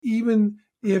even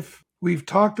if we've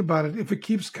talked about it, if it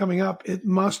keeps coming up, it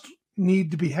must need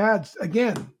to be had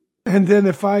again. And then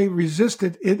if I resist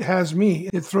it, it has me.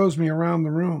 It throws me around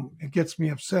the room. It gets me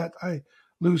upset. I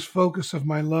lose focus of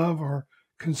my love or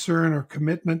concern or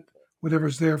commitment,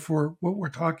 whatever's there for what we're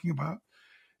talking about.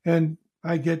 And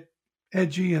I get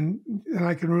edgy and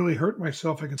I can really hurt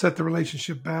myself. I can set the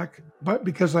relationship back, but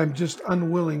because I'm just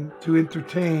unwilling to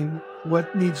entertain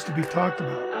what needs to be talked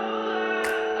about.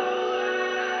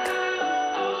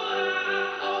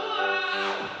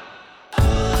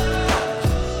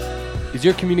 Is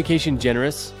your communication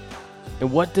generous?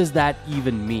 And what does that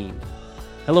even mean?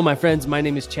 Hello, my friends. My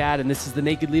name is Chad, and this is the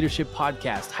Naked Leadership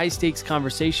Podcast, high-stakes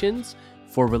conversations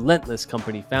for relentless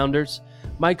company founders.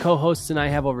 My co-hosts and I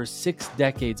have over 6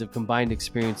 decades of combined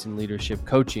experience in leadership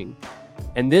coaching,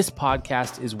 and this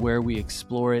podcast is where we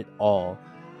explore it all.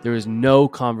 There is no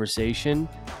conversation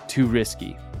too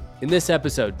risky. In this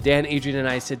episode, Dan, Adrian, and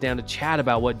I sit down to chat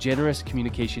about what generous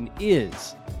communication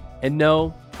is. And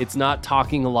no, it's not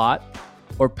talking a lot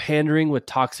or pandering with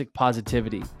toxic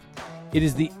positivity. It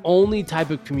is the only type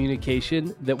of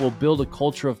communication that will build a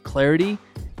culture of clarity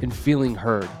and feeling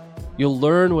heard. You'll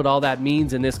learn what all that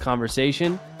means in this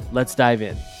conversation. Let's dive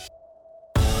in.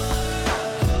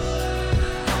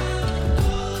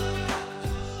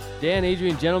 Dan,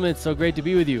 Adrian, gentlemen, it's so great to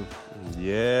be with you.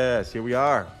 Yes, here we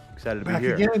are. Excited to Back be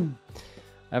here. Again.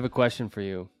 I have a question for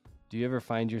you. Do you ever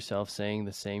find yourself saying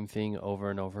the same thing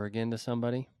over and over again to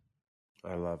somebody?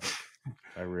 I love it.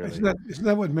 I really. Isn't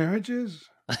that what marriage is?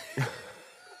 Isn't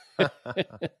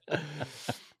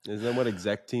that what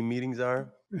exec team meetings are?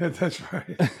 Yeah, that's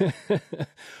right.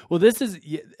 Well,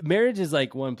 marriage is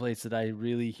like one place that I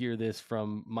really hear this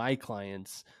from my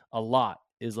clients a lot,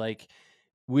 is like,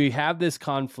 we have this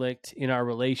conflict in our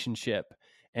relationship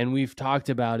and we've talked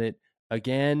about it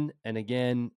again and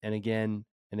again and again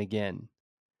and again.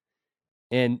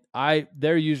 And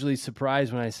they're usually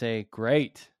surprised when I say,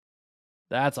 great,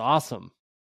 that's awesome.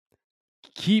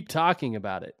 Keep talking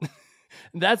about it.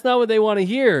 That's not what they want to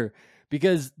hear,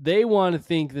 because they want to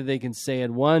think that they can say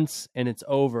it once and it's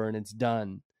over and it's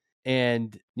done.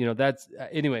 And,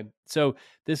 anyway, so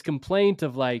this complaint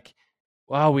of like,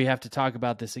 wow, we have to talk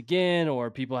about this again, or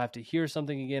people have to hear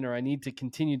something again, or I need to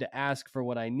continue to ask for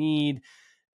what I need.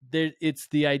 It's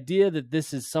the idea that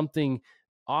this is something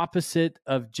opposite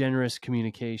of generous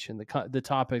communication. The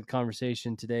topic of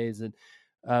conversation today is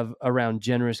around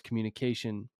generous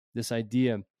communication, this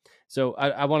idea. So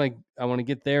I want to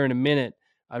get there in a minute.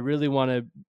 I really want to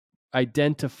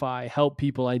help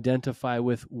people identify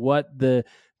with what the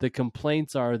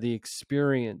complaints are, the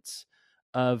experience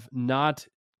of not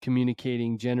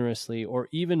communicating generously, or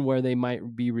even where they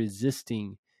might be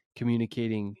resisting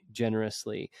communicating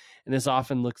generously. And this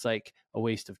often looks like a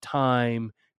waste of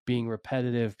time, being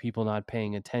repetitive, people not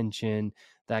paying attention,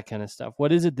 that kind of stuff.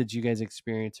 What is it that you guys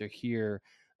experience or hear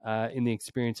in the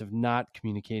experience of not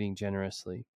communicating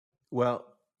generously? Well,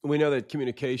 we know that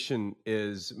communication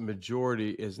is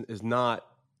not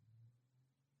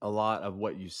a lot of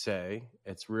what you say.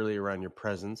 It's really around your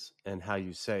presence and how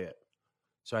you say it.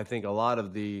 So I think a lot of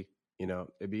it'd be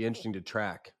interesting to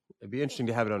track. It'd be interesting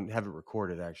to have it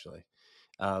recorded, actually,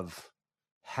 of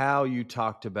how you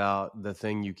talked about the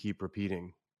thing you keep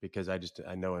repeating. Because I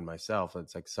know in myself,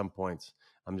 it's like some points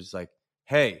I'm just like,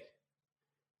 hey,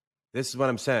 this is what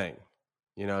I'm saying.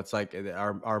 It's like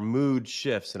our mood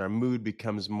shifts and our mood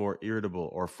becomes more irritable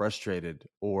or frustrated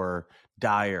or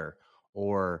dire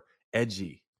or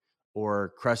edgy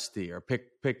or crusty, or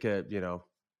pick an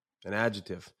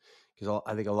adjective. Because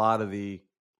I think a lot of the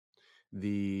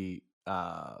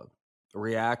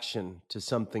reaction to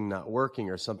something not working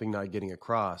or something not getting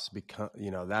across,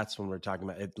 that's when we're talking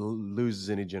about it loses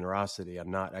any generosity.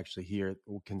 I'm not actually here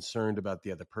concerned about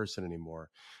the other person anymore.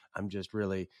 I'm just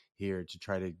really here to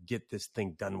try to get this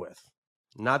thing done with.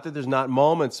 Not that there's not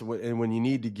moments when you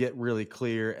need to get really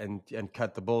clear and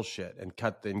cut the bullshit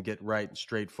and get right and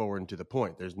straightforward and to the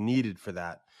point. There's needed for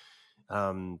that.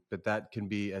 But that can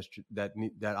be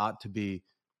that ought to be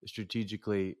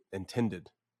strategically intended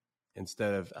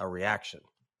instead of a reaction.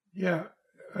 Yeah,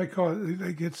 I call it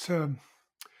like it's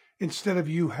instead of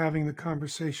you having the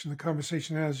conversation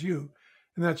has you,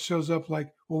 and that shows up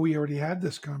like, well, we already had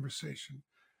this conversation.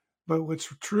 But what's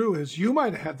true is you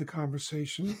might have had the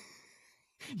conversation.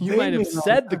 You might have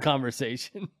said the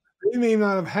conversation. They may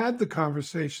not have had the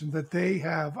conversation that they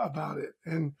have about it,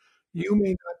 and you may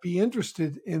not be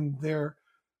interested in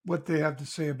what they have to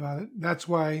say about it. That's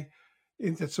why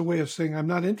that's a way of saying, I'm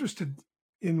not interested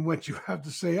in what you have to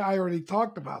say. I already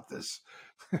talked about this.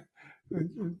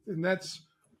 And that's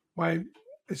why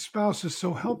a spouse is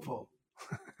so helpful.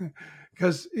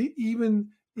 Because even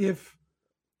if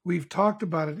we've talked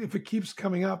about it, if it keeps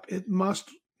coming up, it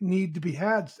must need to be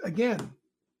had again.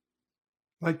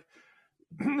 Like,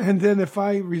 and then if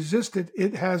I resist it,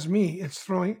 it has me. It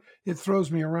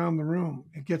throws me around the room.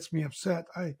 It gets me upset.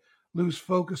 I lose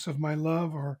focus of my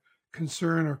love or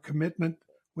concern or commitment,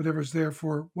 whatever's there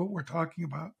for what we're talking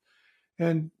about.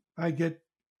 And I get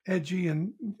edgy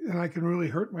and I can really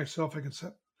hurt myself. I can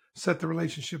set the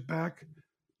relationship back,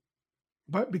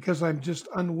 but because I'm just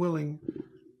unwilling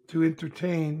to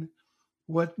entertain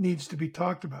what needs to be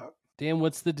talked about. Dan,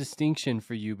 what's the distinction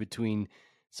for you between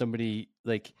somebody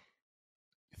like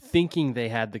thinking they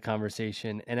had the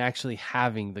conversation and actually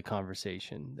having the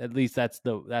conversation? At least that's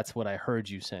what I heard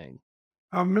you saying.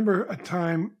 I remember a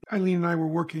time Eileen and I were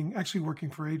working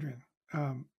for Adrian.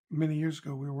 Many years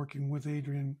ago, we were working with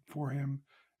Adrian for him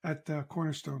at the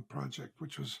Cornerstone Project,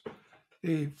 which was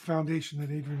a foundation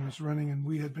that Adrian was running, and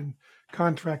we had been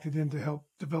contracted in to help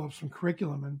develop some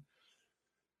curriculum. And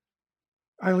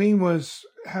Eileen was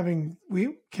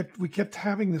we kept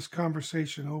having this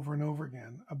conversation over and over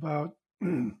again about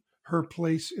her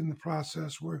place in the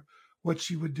process, where what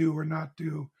she would do or not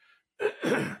do.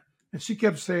 And she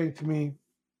kept saying to me,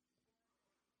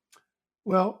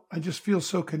 well, I just feel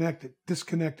so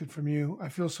disconnected from you. I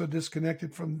feel so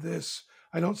disconnected from this.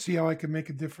 I don't see how I can make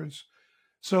a difference.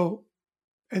 So,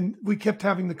 and we kept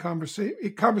having the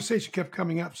conversation kept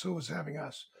coming up. So was having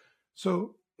us.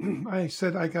 So I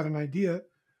said, I got an idea.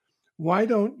 Why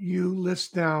don't you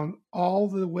list down all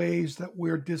the ways that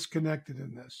we're disconnected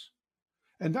in this?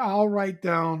 And I'll write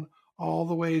down all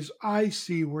the ways I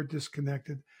see we're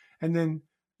disconnected. And then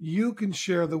you can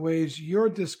share the ways you're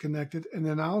disconnected, and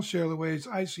then I'll share the ways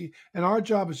I see. And our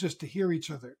job is just to hear each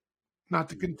other, not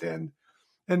to contend.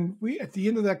 And at the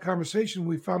end of that conversation,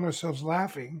 we found ourselves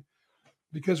laughing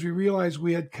because we realized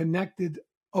we had connected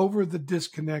over the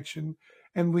disconnection,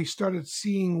 and we started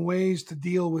seeing ways to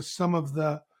deal with some of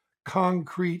the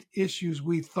concrete issues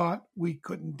we thought we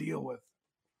couldn't deal with,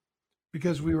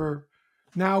 because we were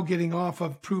now getting off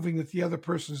of proving that the other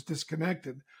person's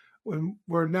disconnected, when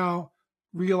we're now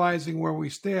realizing where we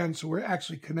stand. So we're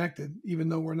actually connected, even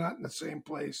though we're not in the same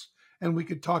place. And we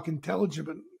could talk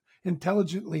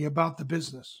intelligently about the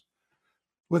business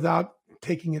without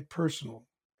taking it personal.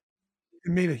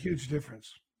 It made a huge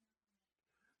difference.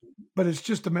 But it's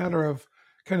just a matter of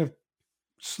kind of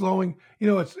slowing,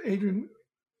 it's Adrian,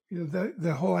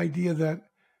 the whole idea that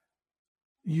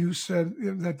you said,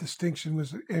 that distinction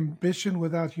was ambition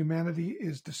without humanity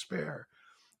is despair.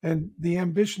 And the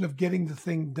ambition of getting the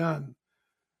thing done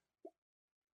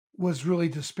was really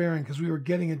despairing, because we were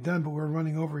getting it done, but we were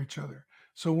running over each other.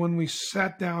 So when we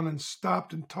sat down and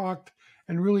stopped and talked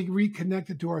and really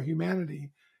reconnected to our humanity,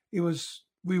 it was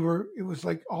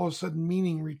like all of a sudden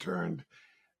meaning returned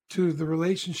to the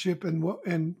relationship and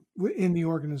in the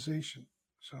organization.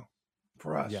 So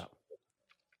for us. Yeah.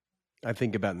 I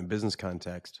think about in the business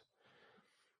context,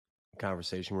 the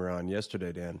conversation we were on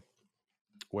yesterday, Dan,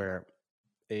 where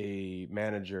a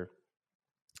manager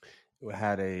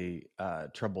had a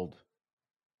troubled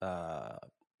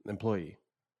employee,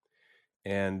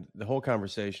 and the whole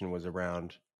conversation was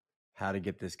around how to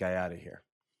get this guy out of here.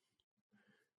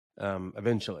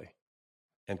 Eventually,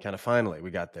 and kind of finally, we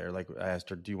got there. Like, I asked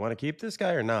her, "Do you want to keep this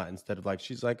guy or not?" Instead of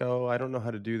she's like, "Oh, I don't know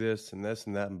how to do this and that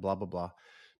and blah blah blah."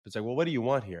 But it's like, "Well, what do you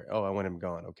want here?" "Oh, I want him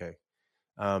gone." Okay.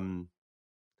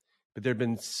 But there'd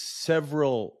been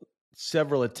several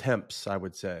attempts, I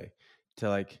would say,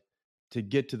 to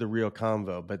get to the real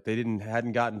convo, but they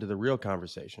hadn't gotten to the real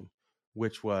conversation,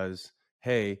 which was,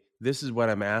 hey, this is what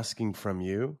I'm asking from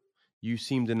you. You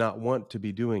seem to not want to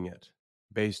be doing it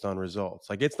based on results.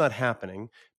 Like, it's not happening,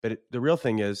 but the real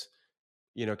thing is,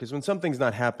 because when something's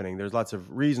not happening, there's lots of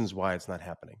reasons why it's not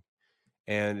happening.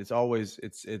 And it's always,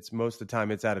 it's most of the time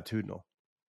it's attitudinal.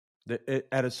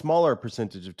 At a smaller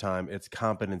percentage of time, it's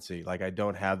competency. Like, I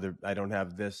don't have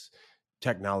this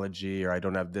technology, or I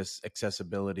don't have this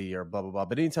accessibility, or blah, blah, blah.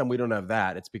 But anytime we don't have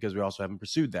that, it's because we also haven't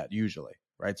pursued that usually,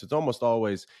 right? So it's almost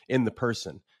always in the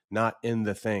person, not in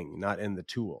the thing, not in the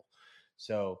tool.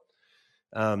 So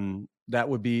there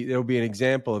would be an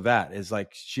example of that, is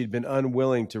like she'd been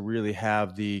unwilling to really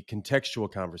have the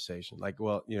contextual conversation. Like,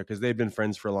 well, because they've been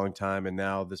friends for a long time, and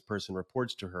now this person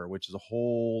reports to her, which is a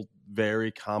whole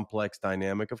very complex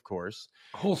dynamic, of course.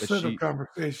 Whole set of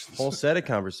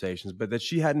conversations, but that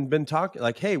she hadn't been talking,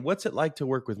 like, hey, what's it like to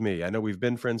work with me? I know we've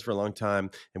been friends for a long time,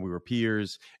 and we were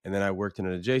peers, and then I worked in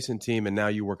an adjacent team, and now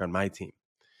you work on my team.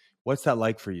 What's that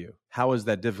like for you? How is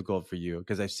that difficult for you?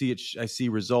 Because I see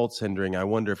results hindering. I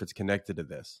wonder if it's connected to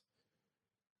this.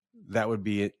 that would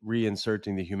be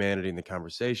reinserting the humanity in the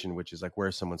conversation, which is like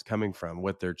where someone's coming from,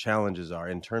 what their challenges are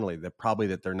internally,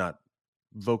 that they're not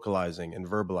vocalizing and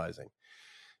verbalizing.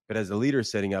 But as the leader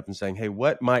setting up and saying, hey,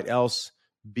 what might else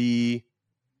be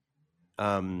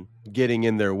getting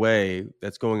in their way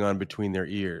that's going on between their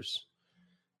ears,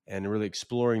 and really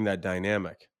exploring that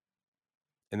dynamic.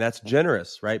 And that's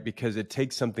generous, right? Because it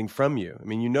takes something from you. I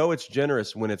mean, it's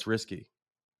generous when it's risky.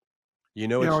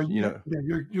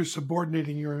 You're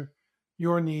subordinating your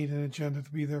need and agenda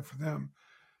to be there for them.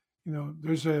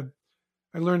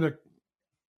 I learned a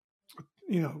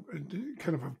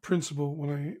kind of a principle when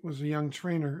I was a young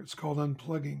trainer. It's called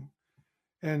unplugging.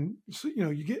 And so,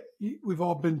 we've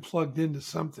all been plugged into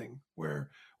something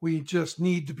where we just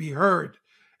need to be heard,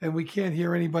 and we can't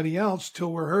hear anybody else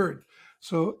till we're heard.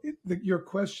 So your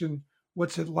question,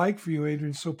 what's it like for you,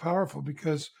 Adrian, is so powerful,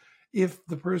 because if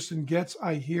the person gets,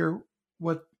 I hear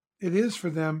what it is for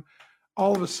them,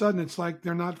 all of a sudden it's like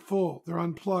they're not full, they're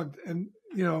unplugged. And,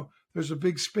 there's a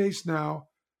big space now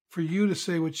for you to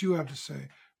say what you have to say.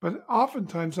 But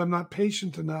oftentimes I'm not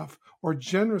patient enough or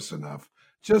generous enough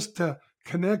just to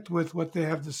connect with what they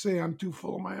have to say. I'm too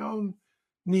full of my own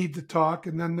need to talk,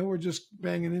 and then we're just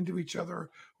banging into each other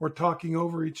or talking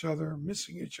over each other,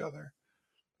 missing each other,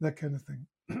 that kind of thing.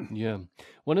 Yeah.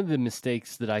 One of the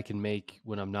mistakes that I can make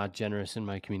when I'm not generous in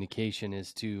my communication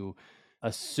is to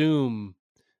assume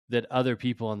that other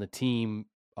people on the team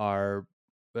are,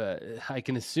 I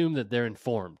can assume that they're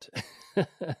informed.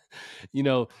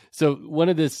 So one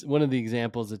of the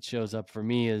examples that shows up for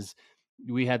me is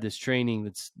we had this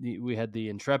training we had the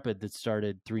Intrepid that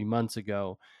started 3 months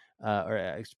ago,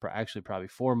 or actually probably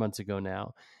 4 months ago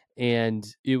now. And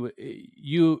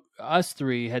us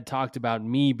three had talked about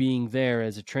me being there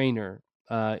as a trainer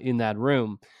in that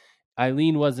room.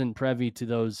 Eileen wasn't privy to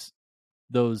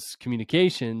those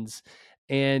communications,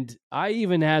 and I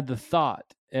even had the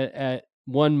thought at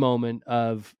one moment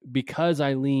of, because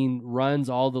Eileen runs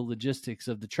all the logistics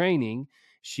of the training,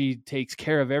 she takes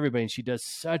care of everybody, and she does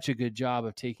such a good job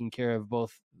of taking care of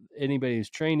both anybody who's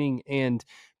training and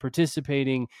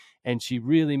participating, and she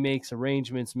really makes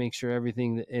arrangements, make sure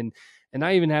everything. And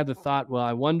I even had the thought, well,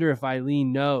 I wonder if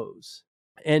Eileen knows.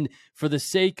 And for the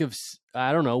sake of,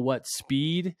 I don't know what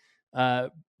speed,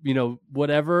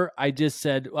 whatever, I just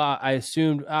said, well, I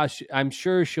assumed, I'm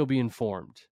sure she'll be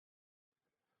informed.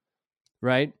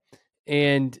 Right.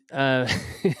 And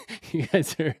you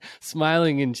guys are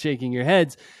smiling and shaking your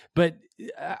heads, but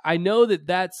I know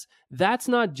that's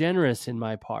not generous in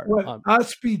my part. What,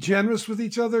 us be generous with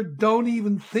each other? Don't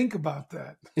even think about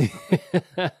that.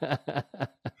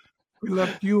 We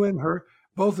left you and her,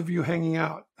 both of you, hanging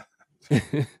out.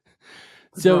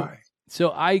 So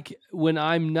when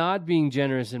I'm not being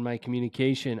generous in my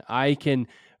communication, I can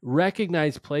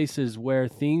recognize places where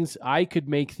I could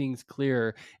make things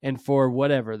clearer, and for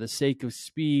whatever, the sake of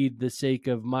speed, the sake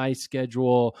of my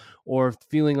schedule, or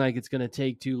feeling like it's going to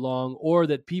take too long, or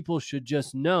that people should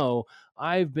just know,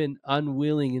 I've been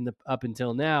unwilling up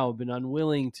until now, I've been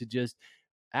unwilling to just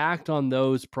act on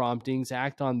those promptings,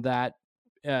 act on that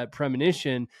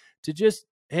premonition to just,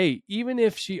 hey, even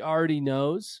if she already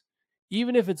knows,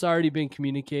 even if it's already been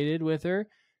communicated with her,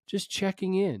 just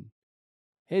checking in.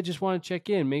 Hey, just want to check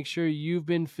in, make sure you've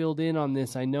been filled in on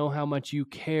this. I know how much you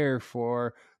care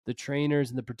for the trainers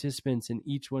and the participants in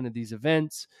each one of these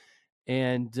events.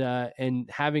 And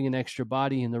having an extra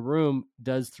body in the room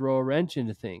does throw a wrench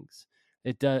into things.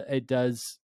 It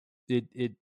does,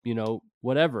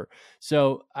 whatever.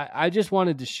 So I just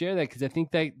wanted to share that, because I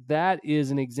think that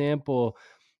is an example.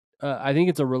 I think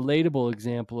it's a relatable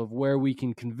example of where we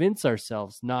can convince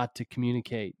ourselves not to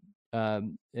communicate,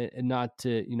 and not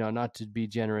to be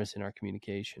generous in our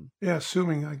communication. Yeah,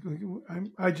 assuming.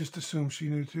 I just assumed she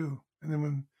knew too, and then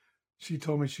when she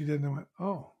told me she didn't, I went,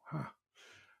 "Oh,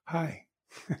 hi.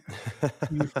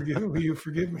 Will you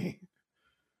forgive me,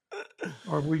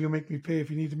 or will you make me pay?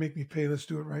 If you need to make me pay, let's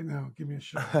do it right now. Give me a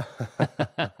shot."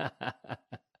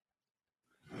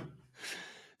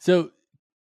 So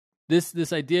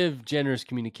this idea of generous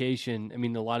communication, I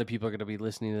mean, a lot of people are going to be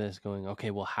listening to this going,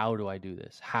 okay, well, how do I do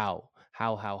this? How?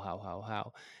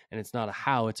 And it's not a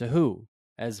how, it's a who,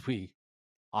 as we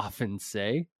often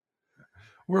say.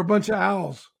 We're a bunch of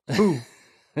owls. Who?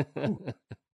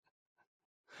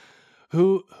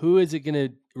 Who is it going to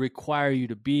require you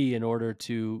to be in order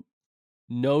to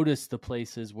notice the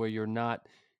places where you're not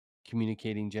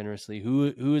communicating generously?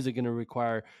 Who is it going to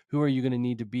require? Who are you going to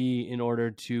need to be in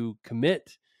order to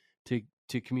commit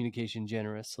to communication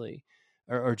generously,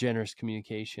 or generous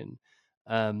communication?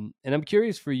 And I'm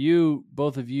curious for you,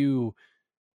 both of you,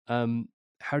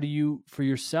 how do you, for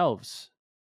yourselves,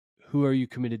 who are you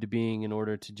committed to being in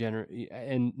order to generate,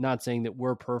 and not saying that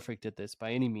we're perfect at this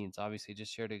by any means. Obviously,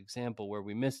 just shared an example where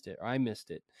we missed it, or I missed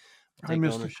it. I'll take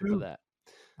ownership of that.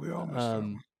 We all missed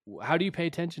that. How do you pay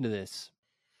attention to this?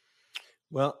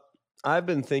 Well, I've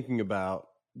been thinking about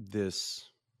this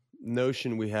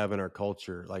notion we have in our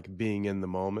culture, like being in the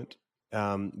moment,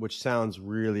 which sounds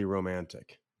really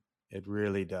romantic. It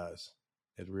really does.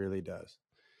 It really does.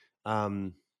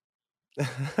 Right.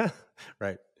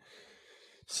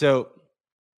 So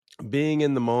being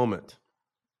in the moment.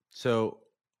 So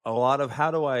a lot of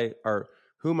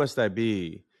who must I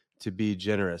be to be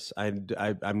generous? I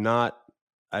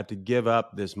have to give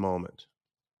up this moment.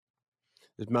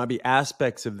 There might be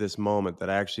aspects of this moment that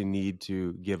I actually need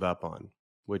to give up on,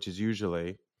 which is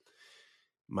usually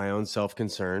my own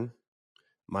self-concern,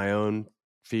 my own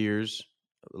fears,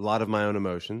 a lot of my own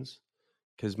emotions,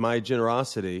 because my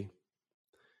generosity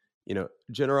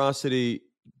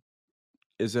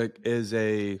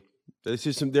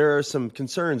there are some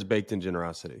concerns baked in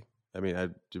generosity. I mean, I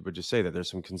would just say that there's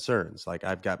some concerns. Like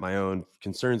I've got my own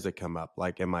concerns that come up.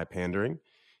 Like, am I pandering?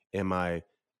 Am I,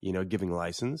 giving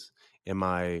license? Am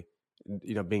I,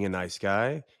 being a nice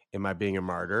guy? Am I being a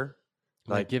martyr?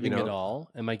 Am I giving it all?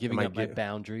 Am I giving up my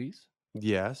boundaries?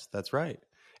 Yes, that's right.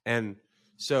 And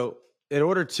so in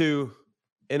order to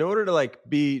like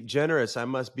be generous, I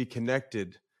must be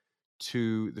connected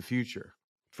to the future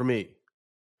for me,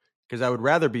 because I would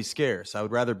rather be scarce. I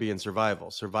would rather be in survival.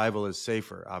 Survival is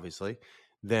safer, obviously,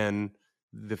 than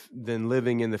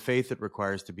living in the faith it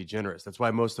requires to be generous. That's why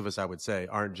most of us, I would say,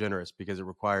 aren't generous, because it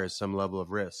requires some level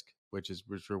of risk, which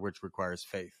requires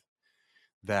faith.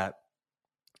 That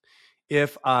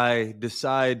if I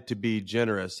decide to be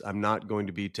generous, I'm not going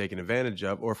to be taken advantage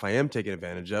of, or if I am taken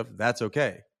advantage of, that's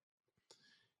okay.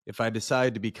 If I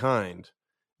decide to be kind,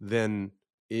 then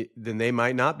they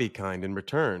might not be kind in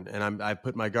return, and I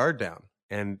put my guard down,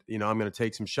 and I'm going to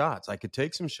take some shots. I could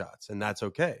take some shots, and that's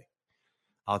okay.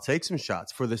 I'll take some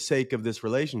shots for the sake of this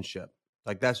relationship.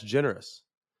 Like, that's generous.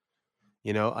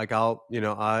 Like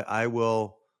I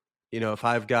will. If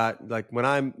I've got, like,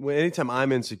 anytime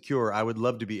I'm insecure, I would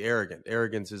love to be arrogant.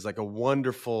 Arrogance is like a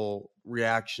wonderful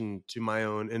reaction to my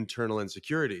own internal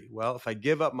insecurity. Well, if I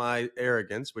give up my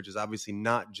arrogance, which is obviously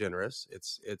not generous,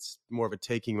 it's more of a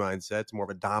taking mindset, it's more of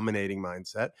a dominating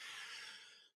mindset,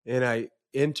 and I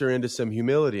enter into some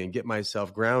humility and get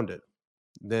myself grounded,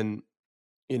 then,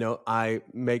 I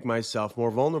make myself more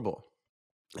vulnerable.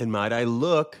 And might I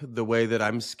look the way that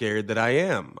I'm scared that I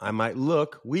am? I might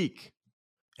look weak.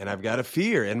 And I've got a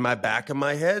fear in my back of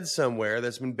my head somewhere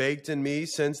that's been baked in me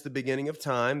since the beginning of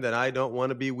time that I don't want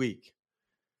to be weak.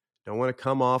 Don't want to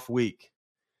come off weak.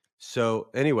 So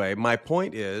anyway, my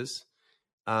point is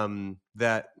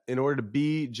that in order to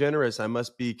be generous, I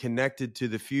must be connected to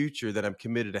the future that I'm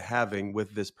committed to having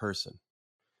with this person.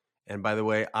 And by the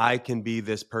way, I can be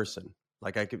this person.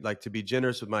 Like, I could, like, to be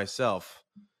generous with myself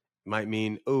might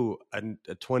mean, a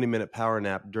 20-minute power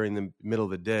nap during the middle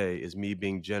of the day is me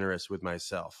being generous with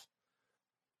myself.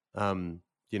 So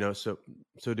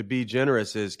to be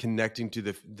generous is connecting to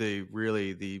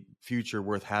the future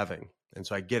worth having. And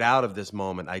so I get out of this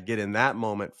moment. I get in that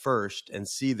moment first and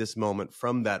see this moment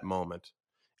from that moment.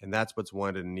 And that's what's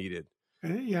wanted and needed.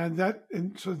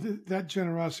 That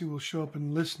generosity will show up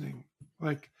in listening.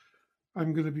 Like,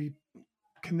 I'm going to be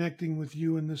connecting with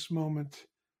you in this moment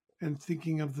and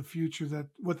thinking of the future, that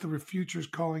what the future is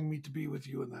calling me to be with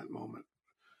you in that moment.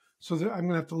 So that I'm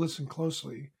going to have to listen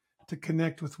closely to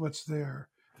connect with what's there.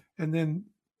 And then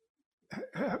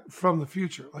from the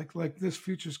future, like this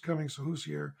future is coming. So who's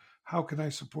here? How can I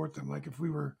support them? Like, if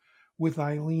we were with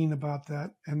Eileen about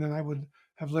that, and then I would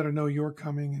have let her know you're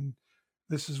coming and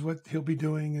this is what he'll be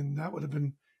doing. And that would have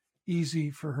been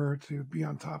easy for her to be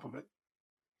on top of it,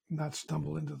 not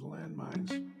stumble into the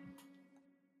landmines.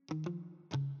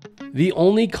 The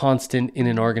only constant in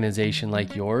an organization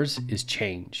like yours is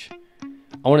change.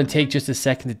 I want to take just a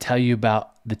second to tell you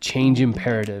about The Change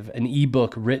Imperative, an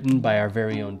ebook written by our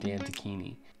very own Dan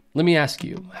Tacchini. Let me ask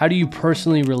you, how do you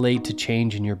personally relate to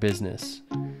change in your business?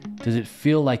 Does it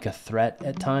feel like a threat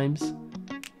at times?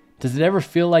 Does it ever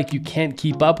feel like you can't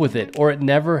keep up with it, or it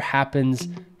never happens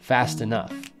fast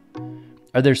enough?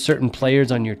 Are there certain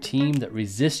players on your team that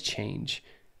resist change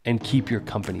and keep your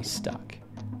company stuck?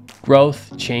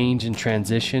 Growth, change, and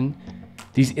transition,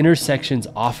 these intersections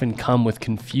often come with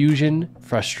confusion,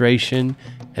 frustration,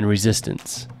 and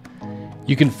resistance.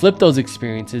 You can flip those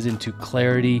experiences into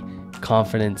clarity,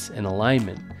 confidence, and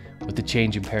alignment with the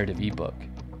Change Imperative ebook.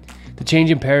 The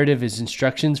Change Imperative is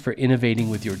instructions for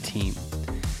innovating with your team.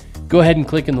 Go ahead and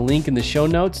click on the link in the show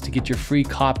notes to get your free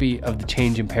copy of the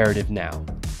Change Imperative now.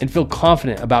 and feel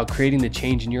confident about creating the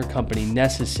change in your company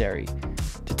necessary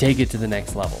to take it to the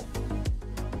next level.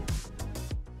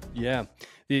 Yeah.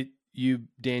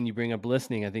 Dan, you bring up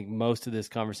listening. I think most of this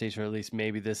conversation, or at least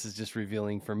maybe this is just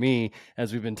revealing for me,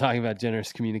 as we've been talking about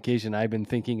generous communication, I've been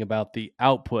thinking about the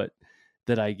output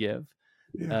that I give.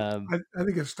 Yeah, I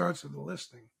think it starts with the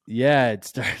listening. Yeah, it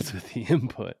starts with the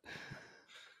input.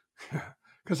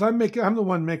 Because I'm the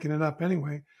one making it up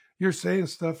anyway. You're saying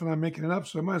stuff and I'm making it up,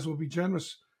 so I might as well be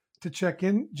generous to check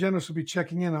in. Generous will be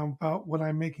checking in on about what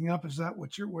I'm making up. Is that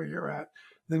where you're at?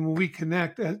 Then when we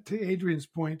connect, to Adrian's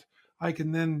point, I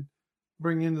can then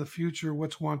bring into the future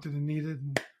what's wanted and needed,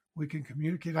 and we can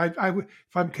communicate. If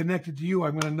I'm connected to you,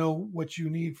 I'm going to know what you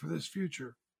need for this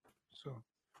future. So,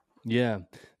 yeah,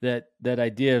 that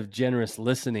idea of generous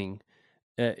listening.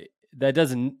 That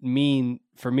doesn't mean,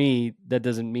 for me, that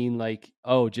doesn't mean like,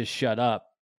 oh, just shut up.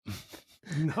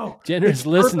 No, generous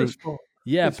listening. Purposeful.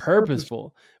 Yeah, it's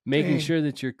purposeful. Making sure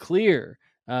that you're clear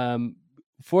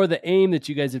for the aim that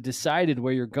you guys have decided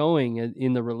where you're going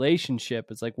in the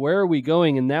relationship. It's like, where are we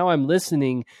going? And now I'm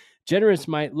listening. Generous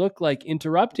might look like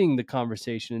interrupting the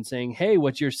conversation and saying, hey,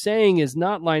 what you're saying is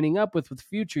not lining up with the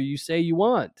future you say you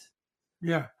want.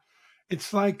 Yeah.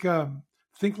 It's like,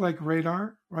 think like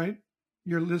radar, right?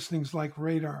 Your listening's like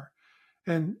radar.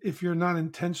 And if you're not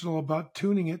intentional about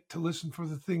tuning it to listen for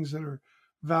the things that are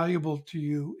valuable to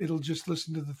you, it'll just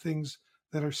listen to the things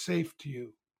that are safe to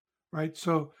you, right?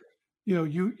 So,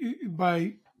 you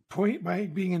by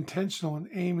being intentional and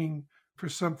aiming for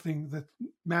something that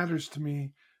matters to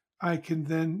me, I can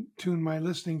then tune my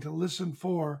listening to listen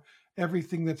for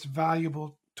everything that's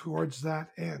valuable towards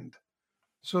that end.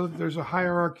 So there's a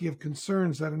hierarchy of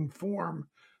concerns that inform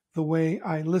the way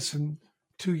I listen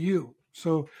to you.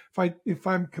 So if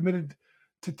I'm committed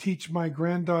to teach my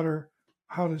granddaughter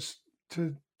how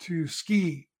to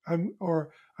ski, I'm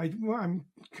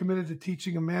committed to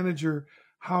teaching a manager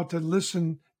how to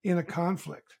listen in a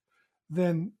conflict,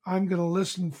 then I'm going to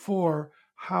listen for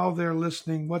how they're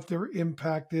listening, what their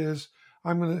impact is.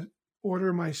 I'm going to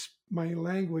order my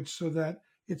language so that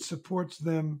it supports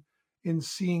them in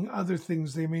seeing other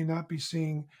things they may not be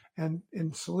seeing, and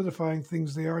in solidifying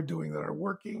things they are doing that are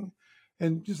working.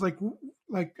 And just like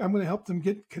I'm going to help them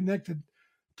get connected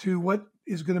to what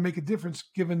is going to make a difference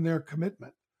given their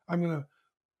commitment.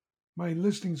 My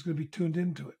listening is going to be tuned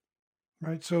into it,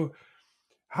 right? So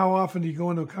how often do you go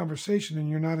into a conversation and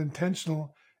you're not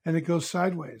intentional and it goes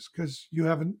sideways because you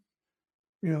haven't,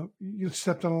 you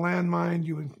stepped on a landmine,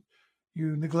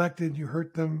 you neglected, you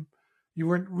hurt them, you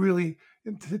weren't really,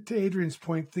 to Adrian's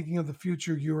point, thinking of the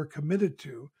future you were committed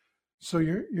to. So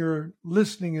your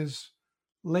listening is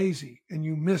lazy and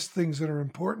you miss things that are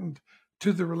important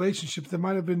to the relationship that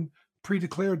might have been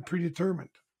pre-declared, predetermined.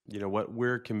 What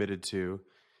we're committed to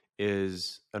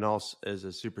is a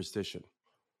superstition.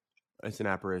 It's an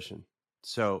apparition.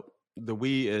 So the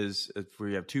we is, if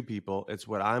we have two people, it's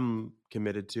what I'm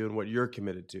committed to and what you're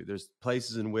committed to. There's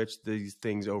places in which these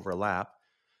things overlap,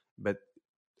 but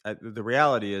the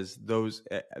reality is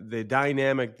the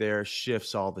dynamic there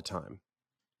shifts all the time.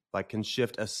 Like can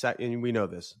shift a second. And we know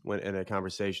this when in a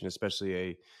conversation, especially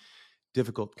a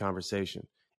difficult conversation,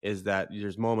 is that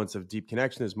there's moments of deep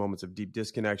connection, there's moments of deep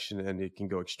disconnection, and it can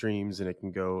go extremes, and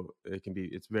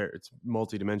it's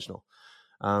multidimensional.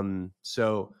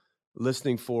 So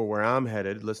listening for where I'm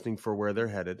headed, listening for where they're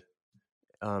headed,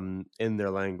 in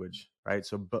their language, right?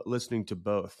 So, but listening to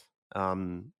both.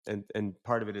 And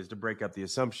part of it is to break up the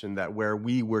assumption that where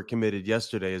we were committed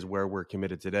yesterday is where we're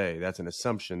committed today. That's an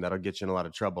assumption that'll get you in a lot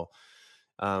of trouble.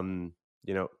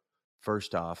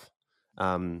 First off,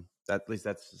 at least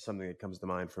that's something that comes to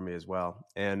mind for me as well.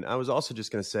 And I was also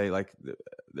just going to say, like,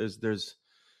 there's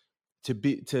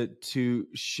to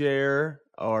share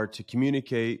or to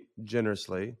communicate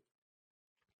generously.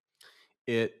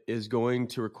 It is going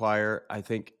to require, I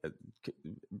think,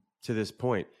 to this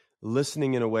point,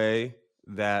 listening in a way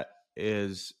that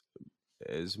is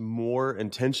more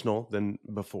intentional than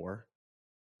before,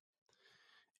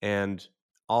 and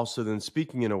also then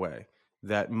speaking in a way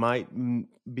that might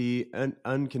be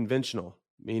unconventional,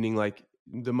 meaning like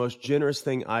the most generous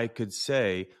thing I could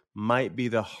say might be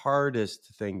the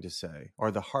hardest thing to say,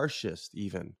 or the harshest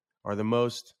even, or the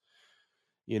most,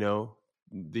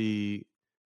 the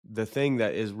thing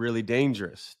that is really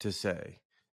dangerous to say,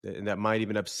 that might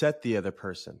even upset the other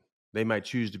person. They might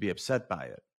choose to be upset by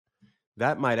it.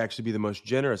 That might actually be the most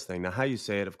generous thing. Now, how you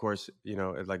say it, of course,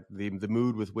 like the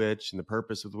mood with which and the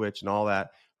purpose with which and all that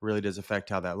really does affect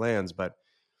how that lands. But,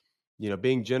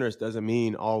 being generous doesn't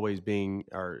mean always being,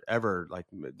 or ever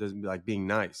doesn't like being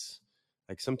nice.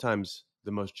 Like sometimes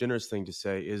the most generous thing to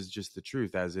say is just the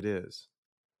truth as it is.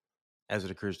 as it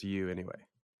occurs to you anyway.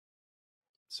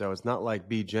 So it's not like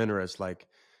be generous, like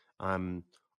I'm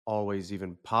always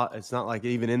even, it's not like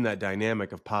even in that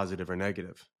dynamic of positive or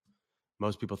negative.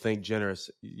 Most people think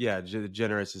generous,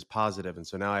 generous is positive, and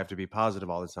so now I have to be positive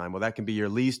all the time. Well, that can be your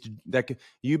least,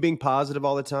 you being positive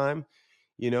all the time,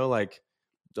 like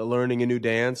learning a new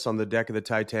dance on the deck of the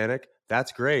Titanic,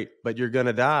 that's great, but you're going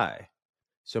to die.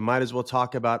 So might as well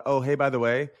talk about, oh, hey, by the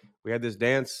way, we had this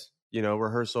dance,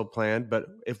 rehearsal planned, but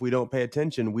if we don't pay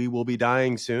attention, we will be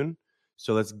dying soon.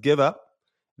 So let's give up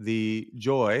the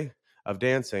joy of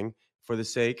dancing for the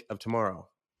sake of tomorrow.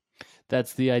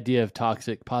 That's the idea of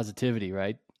toxic positivity,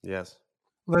 right? Yes.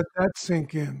 Let that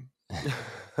sink in.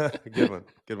 Good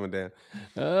one, Dan.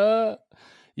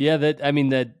 Yeah,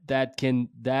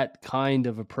 that kind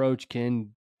of approach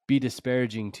can be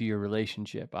disparaging to your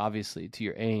relationship, obviously, to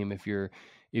your aim, if you're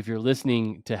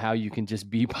listening to how you can just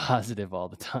be positive all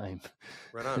the time.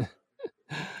 Right on.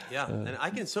 Yeah. And I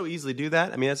can so easily do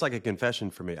that. I mean, that's like a confession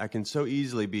for me. I can so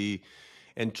easily be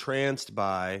entranced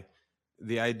by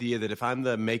the idea that if I'm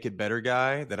the make it better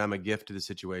guy, that I'm a gift to the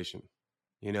situation,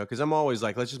 because I'm always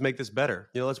like, let's just make this better.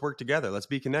 Let's work together. Let's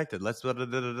be connected. Let's da, da,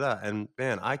 da, da, da. And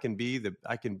man, I can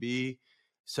be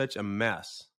such a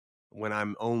mess when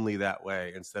I'm only that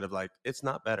way, instead of like, it's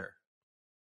not better.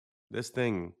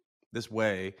 This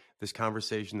way, this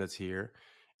conversation that's here,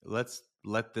 let's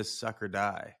let this sucker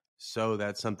die so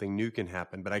that something new can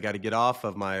happen. But I got to get off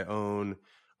of my own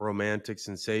romantic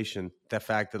sensation, the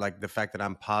fact that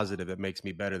I'm positive, that makes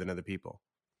me better than other people.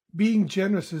 Being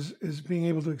generous is being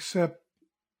able to accept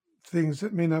things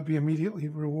that may not be immediately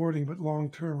rewarding, but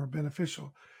long-term are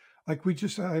beneficial. Like I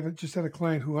just had a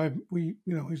client who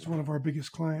he's one of our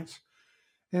biggest clients.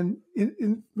 And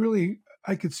really,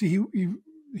 I could see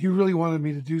he really wanted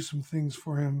me to do some things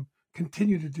for him,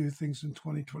 continue to do things in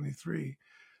 2023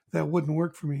 that wouldn't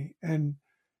work for me. And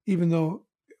even though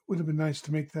it would have been nice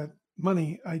to make that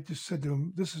money, I just said to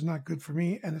him, this is not good for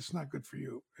me and it's not good for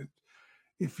you.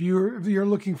 If you're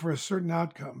looking for a certain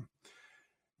outcome,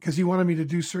 because he wanted me to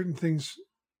do certain things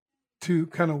to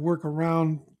kind of work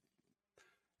around,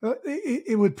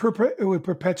 it would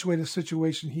perpetuate a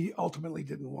situation he ultimately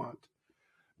didn't want.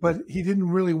 But he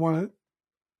didn't really want to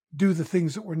do the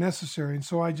things that were necessary. And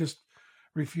so I just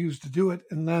refused to do it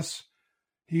unless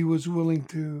he was willing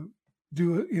to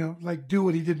do it, do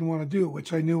what he didn't want to do,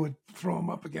 which I knew would throw him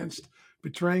up against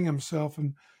betraying himself.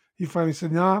 And he finally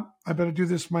said, "Nah, I better do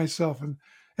this myself." And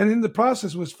in the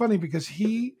process, it was funny because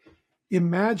he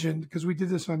imagined, because we did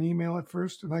this on email at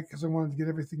first, and because I wanted to get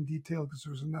everything detailed because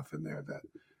there was enough in there that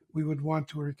we would want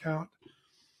to recount.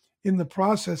 In the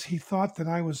process, he thought that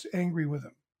I was angry with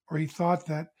him, or he thought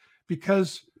that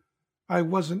because I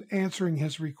wasn't answering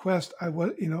his request,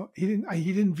 he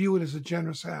didn't view it as a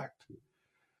generous act.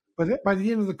 But by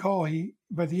the end of the call,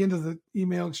 by the end of the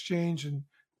email exchange and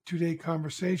 2-day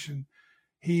conversation,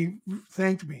 he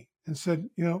thanked me and said,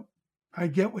 I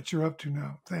get what you're up to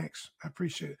now. Thanks. I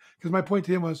appreciate it. Because my point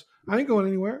to him was, I ain't going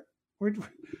anywhere.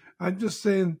 I'm just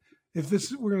saying, if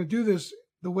we're going to do this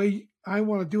the way I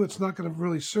want to do, it's not going to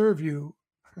really serve you,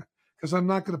 because I'm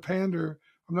not going to pander.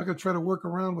 I'm not going to try to work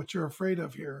around what you're afraid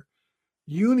of here.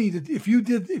 You need it. If you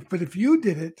did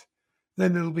it,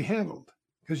 then it'll be handled,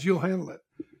 because you'll handle it,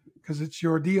 because it's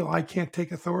your deal. I can't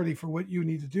take authority for what you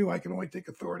need to do. I can only take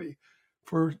authority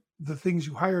for the things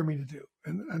you hire me to do,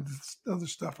 and other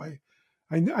stuff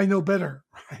I know better,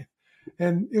 right?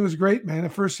 And it was great, man.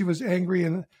 At first he was angry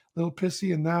and a little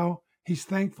pissy, and now he's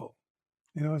thankful.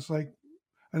 It's like,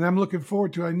 and I'm looking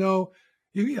forward to it. I know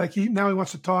now he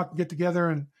wants to talk and get together,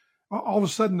 and all of a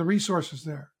sudden the resource is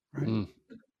there, right?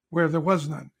 Where there was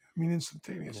none. I mean,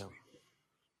 instantaneously.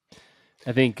 Yeah.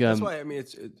 I think that's why. I mean,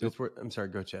 it's I'm sorry.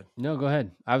 Go, Chad. No, go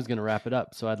ahead. I was going to wrap it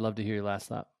up, so I'd love to hear your last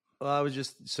thought. Well, I was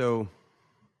just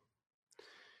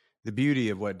the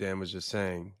beauty of what Dan was just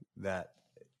saying, that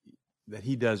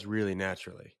he does really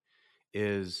naturally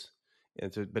is,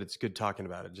 but it's good talking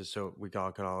about it, just so we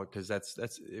can all, because that's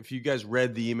if you guys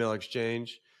read the email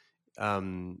exchange,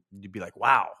 you'd be like,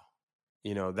 wow,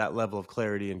 that level of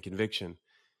clarity and conviction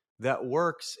that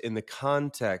works in the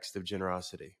context of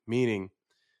generosity, meaning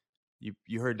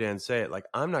you heard Dan say it, like,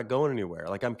 I'm not going anywhere.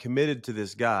 Like, I'm committed to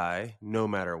this guy no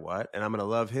matter what, and I'm going to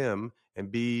love him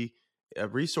and be a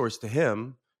resource to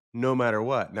him no matter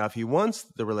what. Now, if he wants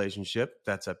the relationship,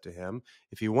 that's up to him.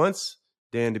 If he wants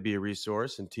Dan to be a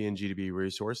resource and TNG to be a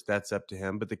resource, that's up to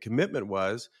him. But the commitment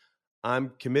was,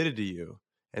 I'm committed to you.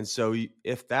 And so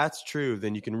if that's true,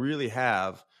 then you can really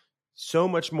have so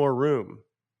much more room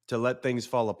to let things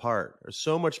fall apart, or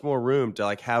so much more room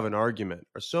to have an argument,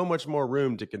 or so much more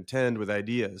room to contend with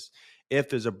ideas. if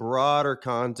there's a broader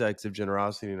context of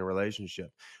generosity in a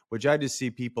relationship, which I just see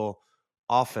people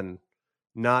often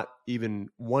not even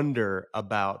wonder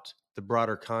about the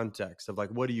broader context of like,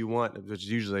 what do you want? Which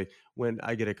is usually when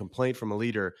I get a complaint from a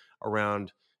leader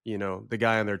around, the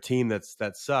guy on their team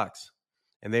that sucks,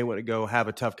 and they want to go have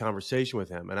a tough conversation with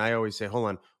him. And I always say, hold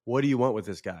on, what do you want with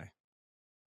this guy?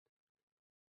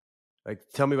 Like,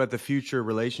 tell me about the future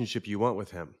relationship you want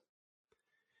with him.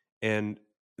 And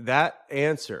that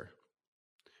answer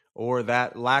or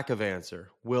that lack of answer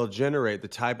will generate the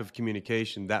type of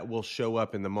communication that will show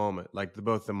up in the moment, like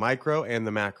both the micro and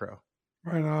the macro.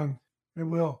 Right on. It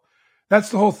will. That's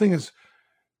the whole thing is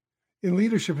in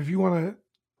leadership. If you want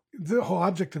to, the whole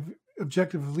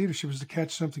objective of leadership is to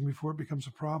catch something before it becomes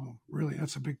a problem. Really,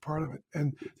 that's a big part of it.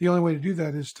 And the only way to do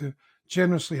that is to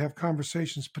generously have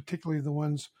conversations, particularly the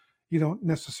ones you don't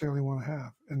necessarily want to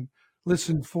have, and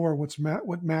listen for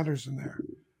what matters in there.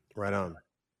 Right on.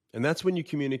 And that's when you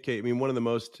communicate. I mean, one of the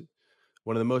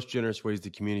most generous ways to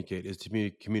communicate is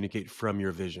to communicate from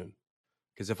your vision.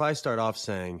 Because if I start off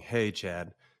saying, "Hey,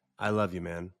 Chad, I love you,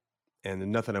 man, and there's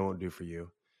nothing I won't do for you,"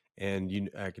 and you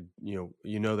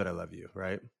know that I love you,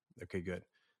 right? Okay, good.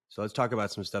 So let's talk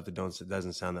about some stuff that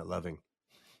doesn't sound that loving.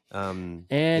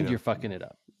 You're fucking it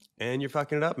up. And you're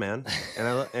fucking it up, man.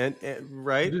 And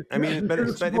right? I mean, but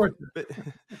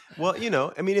well,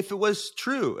 I mean, if it was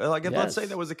true, like let's say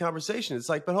that was a conversation, it's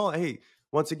like, but hold on, hey,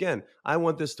 once again, I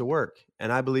want this to work,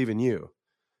 and I believe in you.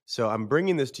 So I'm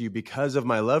bringing this to you because of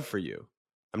my love for you.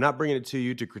 I'm not bringing it to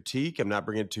you to critique. I'm not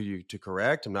bringing it to you to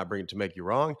correct. I'm not bringing it to make you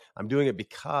wrong. I'm doing it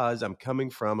because I'm coming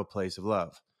from a place of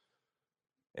love.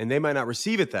 And they might not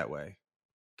receive it that way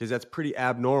because that's pretty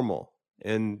abnormal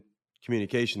in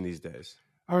communication these days.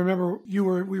 I remember we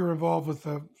were involved with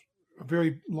a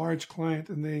very large client,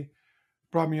 and they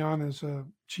brought me on as a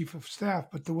chief of staff.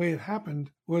 But the way it happened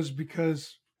was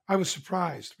because I was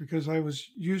surprised, because I was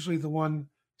usually the one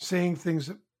saying things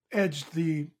that edged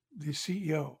the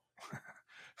CEO.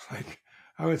 Like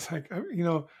I was like, I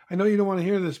know you don't want to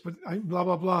hear this, but blah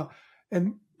blah blah.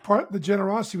 And the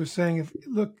generosity was saying,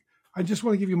 look, I just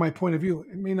want to give you my point of view.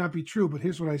 It may not be true, but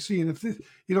here's what I see. And if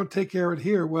you don't take care of it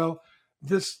here, well,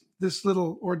 this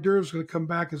little hors d'oeuvre is going to come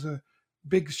back as a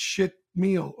big shit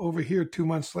meal over here 2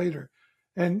 months later.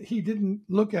 And he didn't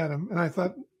look at him. And I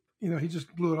thought, he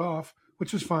just blew it off,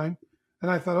 which was fine. And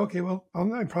I thought, okay, well,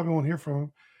 I probably won't hear from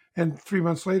him. And 3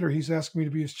 months later, he's asking me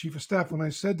to be his chief of staff. When I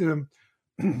said to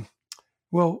him,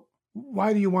 well,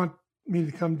 why do you want me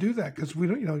to come do that? Because we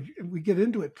don't, we get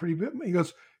into it pretty bit. He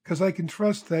goes, because I can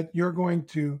trust that you're going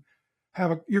to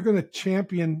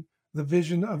champion the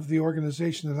vision of the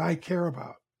organization that I care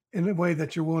about in a way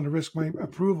that you're willing to risk my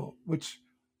approval, which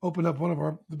opened up one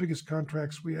of the biggest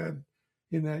contracts we had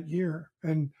in that year,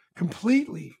 and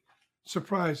completely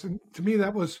surprised. And to me,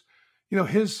 that was,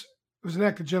 it was an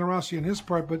act of generosity on his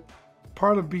part, but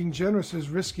part of being generous is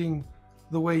risking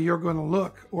the way you're going to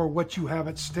look or what you have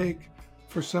at stake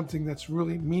for something that's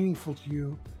really meaningful to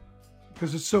you,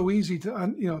 because it's so easy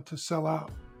to sell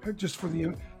out just for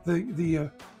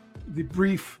the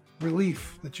brief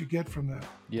relief that you get from that.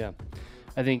 Yeah.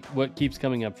 I think what keeps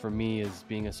coming up for me is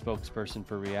being a spokesperson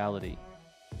for reality.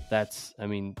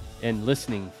 And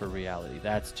listening for reality.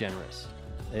 That's generous.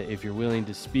 If you're willing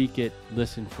to speak it,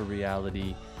 listen for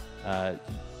reality,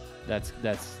 that's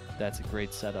a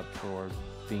great setup for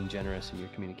being generous in your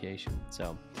communication.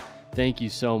 So thank you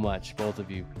so much, both of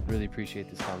you. Really appreciate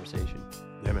this conversation.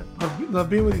 Yeah, man. Love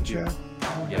being with you, Chad.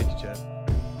 Yeah. Thank you, Chad.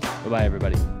 Bye-bye,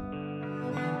 everybody.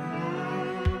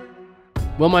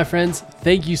 Well, my friends,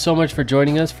 thank you so much for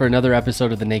joining us for another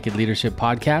episode of the Naked Leadership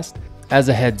Podcast. As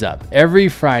a heads up, every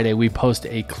Friday we post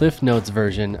a Cliff Notes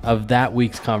version of that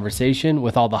week's conversation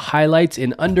with all the highlights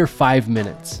in under 5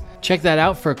 minutes. Check that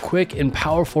out for a quick and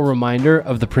powerful reminder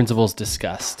of the principles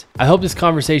discussed. I hope this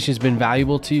conversation has been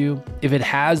valuable to you. If it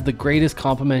has, the greatest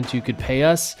compliment you could pay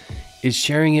us is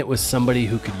sharing it with somebody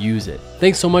who could use it.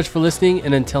 Thanks so much for listening,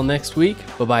 and until next week,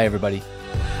 bye-bye, everybody.